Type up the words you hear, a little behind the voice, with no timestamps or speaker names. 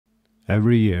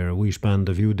Every year we spend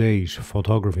a few days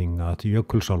photographing at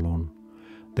Jökulsárlón.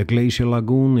 The Glacier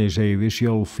Lagoon is a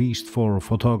visual feast for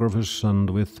photographers, and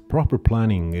with proper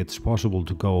planning it's possible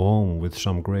to go home with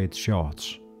some great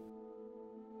shots.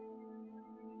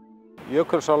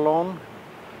 Jökulsárlón,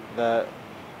 the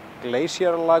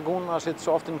Glacier Lagoon as it's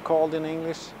often called in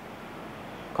English,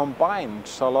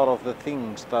 combines a lot of the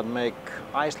things that make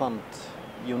Iceland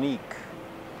unique.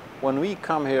 When we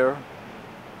come here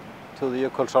to the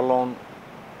Jökulsárlón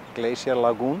Glacier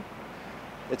Lagoon,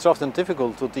 it's often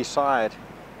difficult to decide,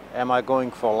 am I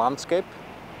going for landscape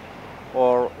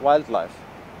or wildlife?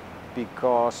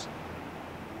 Because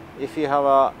if you have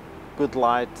a good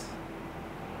light,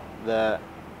 the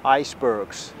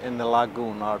icebergs in the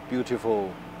lagoon are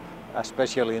beautiful,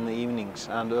 especially in the evenings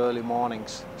and early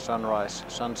mornings, sunrise,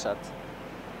 sunset.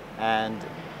 And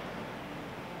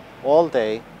all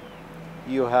day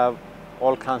you have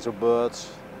all kinds of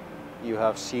birds, you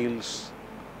have seals,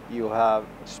 you have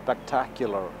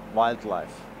spectacular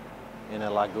wildlife in a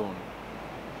lagoon.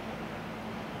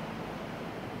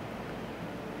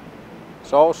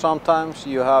 So sometimes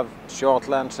you have short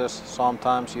lenses,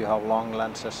 sometimes you have long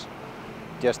lenses,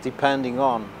 just depending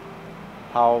on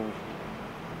how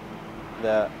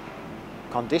the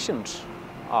conditions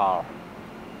are.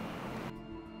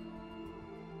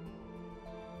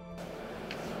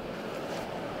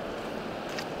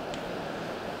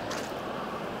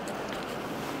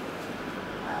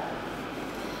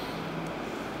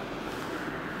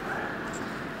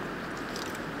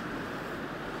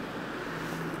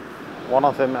 One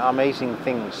of the amazing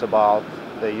things about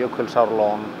the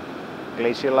Jökulsárlón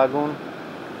Glacier Lagoon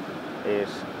is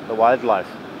the wildlife.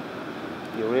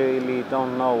 You really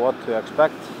don't know what to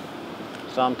expect.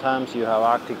 Sometimes you have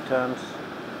Arctic terns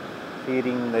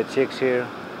feeding the chicks here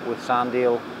with sand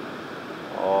eel,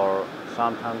 or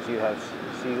sometimes you have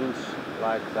seals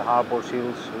like the harbor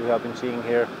seals we have been seeing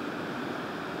here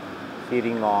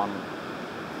feeding on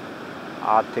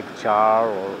Arctic char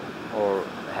or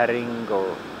herring,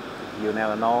 or you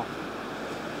never know.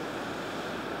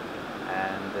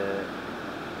 And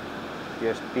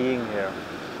just being here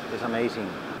is amazing.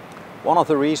 One of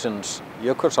the reasons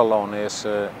Jökulsárlón is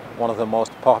one of the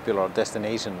most popular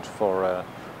destinations for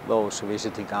those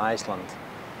visiting Iceland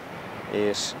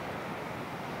is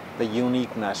the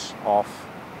uniqueness of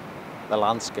the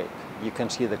landscape. You can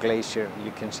see the glacier,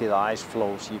 you can see the ice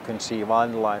flows, you can see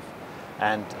wildlife,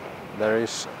 and there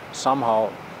is somehow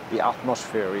the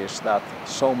atmosphere is that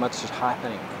so much is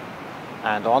happening.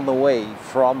 And on the way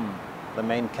from the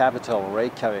main capital,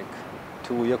 Reykjavik,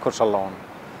 to Jökulsárlón,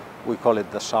 we call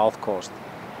it the South Coast.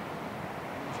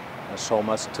 There's so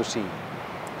much to see,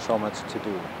 so much to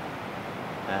do.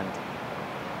 And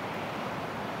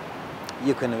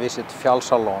you can visit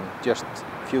Fjalsalón just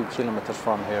a few kilometers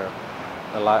from here,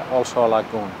 also a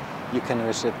lagoon. You can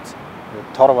visit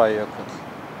Torfajökull,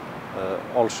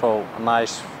 also a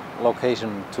nice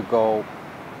location to go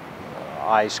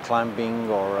ice climbing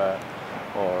or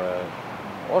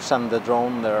send the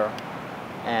drone there.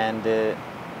 And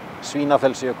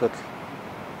Svínafellsjökull,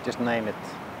 just name it.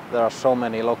 There are so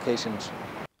many locations.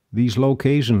 These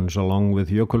locations, along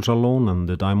with Jökulsárlón and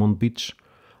the Diamond Beach,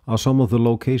 are some of the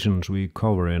locations we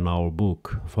cover in our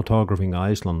book, Photographing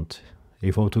Iceland, a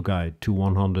photo guide to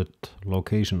 100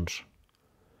 locations.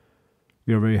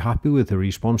 We are very happy with the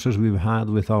responses we've had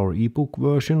with our ebook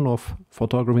version of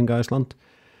Photographing Iceland.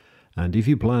 And if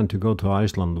you plan to go to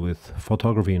Iceland with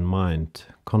photography in mind,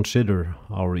 consider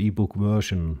our ebook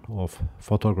version of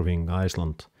Photographing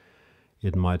Iceland.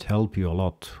 It might help you a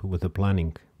lot with the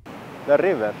planning. The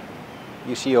river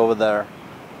you see over there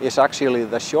is actually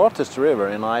the shortest river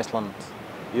in Iceland.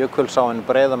 Jökulsárlón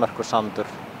Breiðamerkursandur.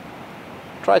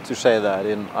 Try to say that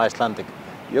in Icelandic.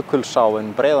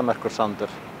 Jökulsárlón Breiðamerkursandur.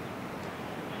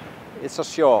 It's a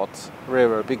short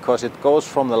river because it goes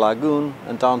from the lagoon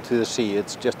and down to the sea.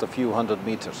 It's just a few hundred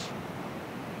meters.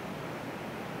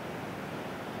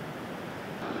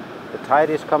 The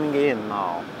tide is coming in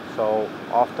now, so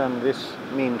often this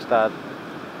means that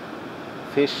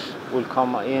fish will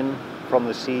come in from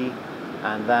the sea,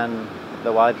 and then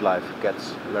the wildlife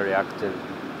gets very active.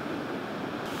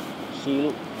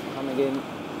 Seal coming in.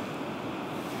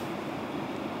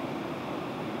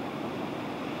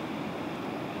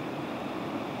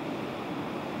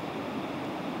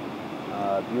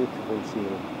 Beautiful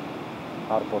seal,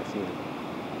 harbor seal.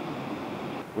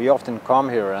 We often come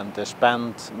here and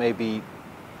spend maybe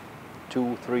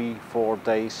 2, 3, 4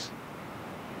 days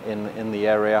in the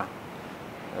area.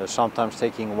 Sometimes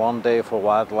taking one day for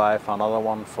wildlife, another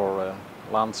one for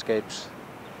landscapes.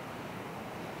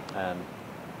 And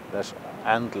there's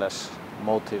endless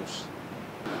motives.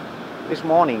 This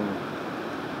morning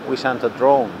we sent a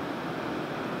drone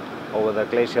over the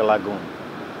Glacier Lagoon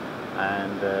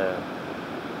and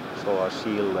saw a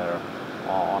seal there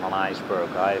on an iceberg.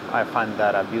 I find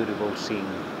that a beautiful scene.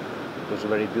 It was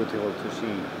very beautiful to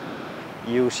see.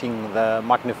 Using the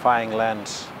magnifying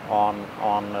lens on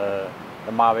the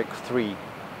Mavic 3,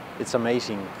 it's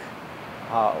amazing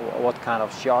what kind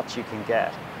of shots you can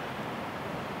get.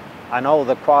 I know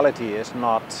the quality is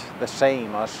not the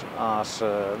same as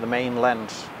the main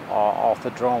lens of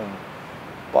the drone,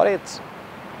 but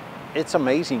it's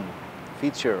amazing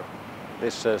feature,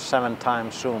 this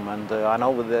 7x zoom, and I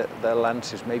know the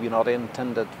lens is maybe not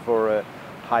intended for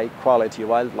high quality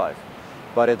wildlife,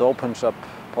 but it opens up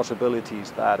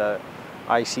possibilities that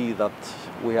I see that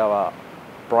we have a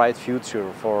bright future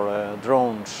for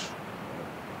drones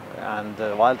and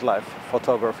wildlife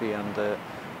photography and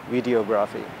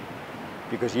videography,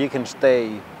 because you can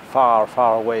stay far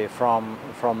away from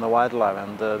the wildlife,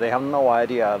 and they have no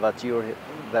idea that you're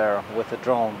there with a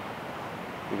drone,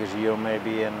 because you're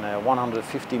maybe in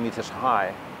 150 meters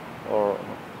high or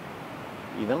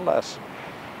even less,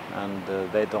 and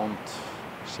they don't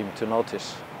seem to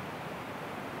notice.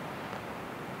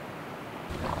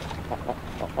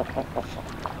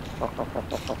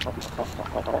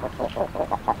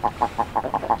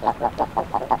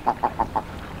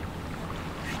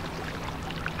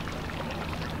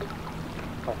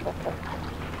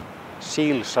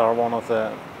 Seals are one of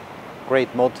the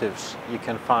great motifs you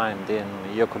can find in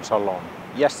Jökulsárlón.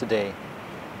 Yesterday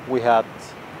we had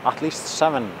at least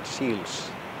 7 seals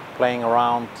playing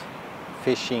around,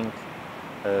 fishing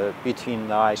between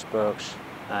the icebergs,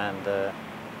 and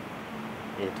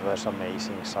it was an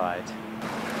amazing sight.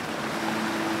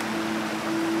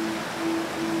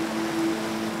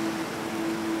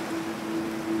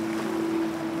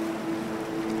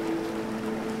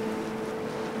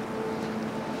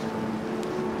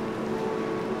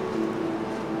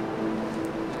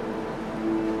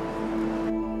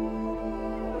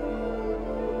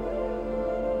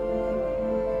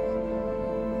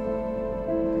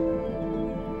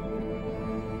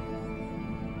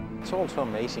 It's also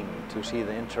amazing to see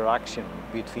the interaction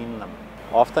between them.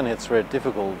 Often it's very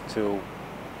difficult to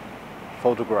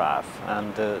photograph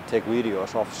and take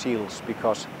videos of seals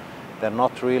because they're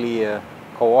not really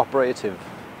cooperative,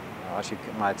 as you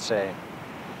might say.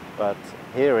 But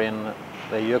here in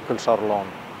the Jökulsárlón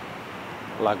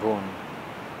lagoon,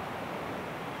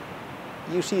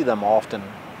 you see them often.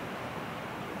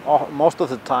 Most of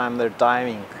the time they're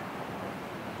diving,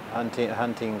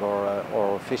 hunting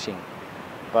or fishing.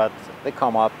 But they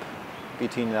come up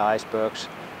between the icebergs,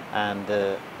 and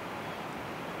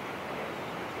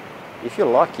if you're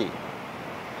lucky,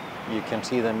 you can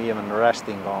see them even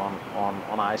resting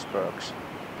on icebergs.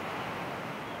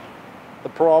 The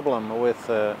problem with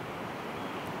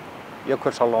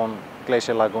Jökulsárlón,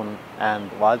 Glacier Lagoon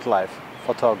and wildlife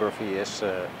photography is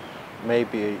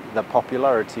maybe the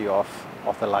popularity of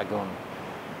the lagoon.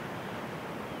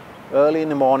 Early in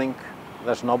the morning,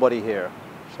 there's nobody here.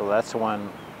 So that's when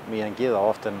me and Gyda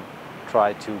often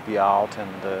try to be out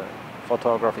and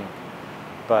photographing.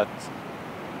 But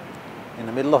in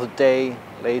the middle of the day,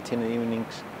 late in the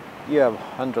evenings, you have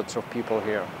hundreds of people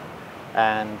here.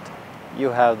 And you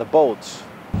have the boats.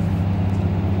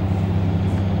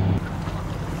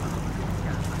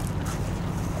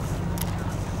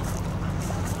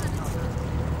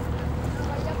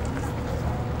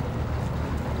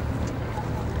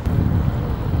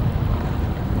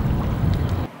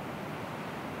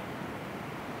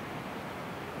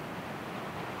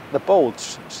 The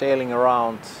boats sailing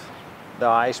around the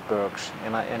icebergs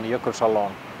in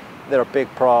Jökulsárlón, they're a big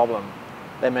problem.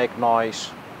 They make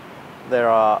noise. They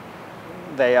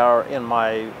are, in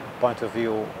my point of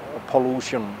view,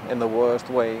 pollution in the worst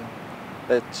way.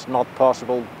 It's not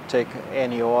possible to take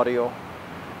any audio.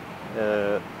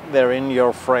 They're in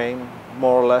your frame,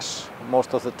 more or less,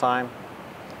 most of the time.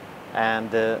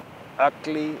 And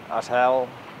ugly as hell.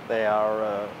 They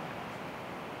are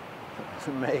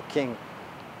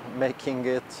making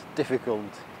it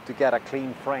difficult to get a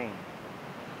clean frame.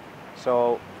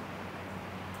 So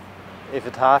if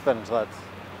it happens that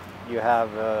you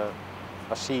have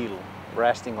a seal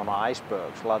resting on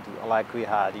icebergs like we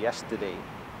had yesterday,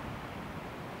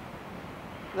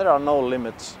 there are no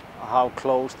limits how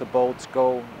close the boats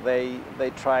go. They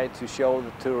try to show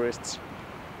the tourists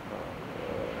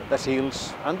the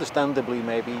seals, understandably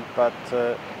maybe, but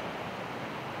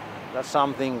that's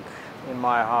something in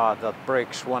my heart that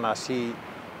breaks when I see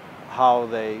how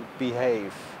they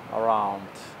behave around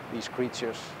these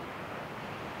creatures.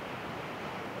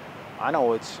 I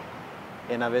know it's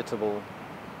inevitable.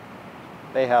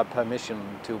 They have permission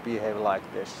to behave like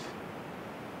this.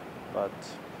 but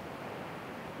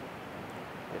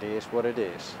it is what it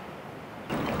is.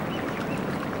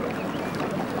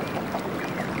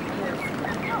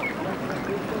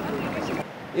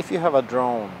 If you have a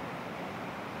drone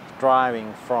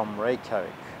driving from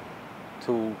Reykjavik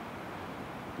to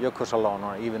Jökulsárlón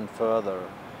or even further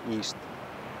east,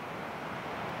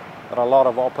 there are a lot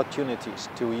of opportunities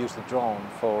to use the drone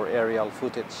for aerial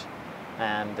footage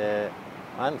and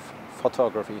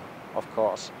photography, of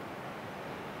course.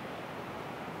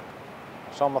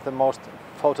 Some of the most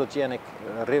photogenic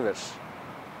rivers,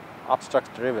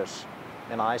 abstract rivers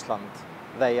in Iceland,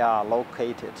 they are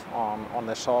located on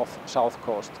the south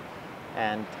coast,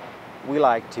 and we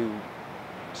like to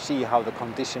see how the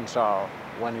conditions are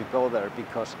when we go there,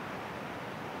 because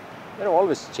they're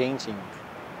always changing.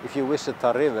 If you visit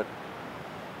a river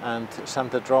and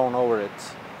send the drone over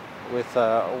it with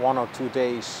 1 or 2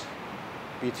 days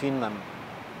between them,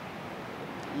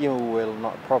 you will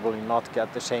probably not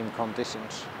get the same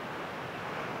conditions.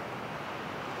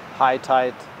 High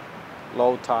tide,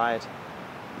 low tide,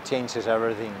 it changes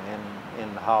everything in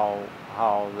how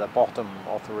the bottom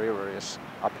of the river is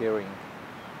appearing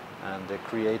and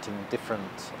creating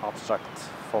different abstract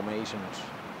formations.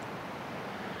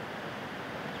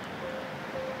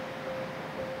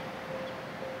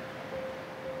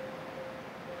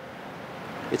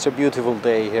 It's a beautiful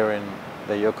day here in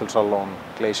the Jökulsárlón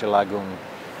Glacier Lagoon.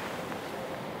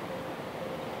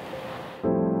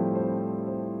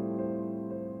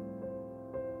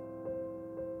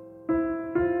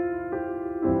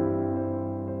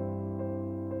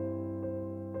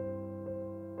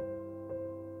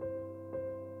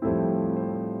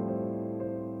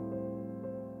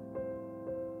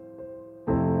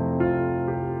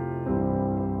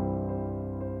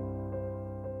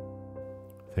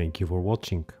 Thank you for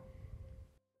watching.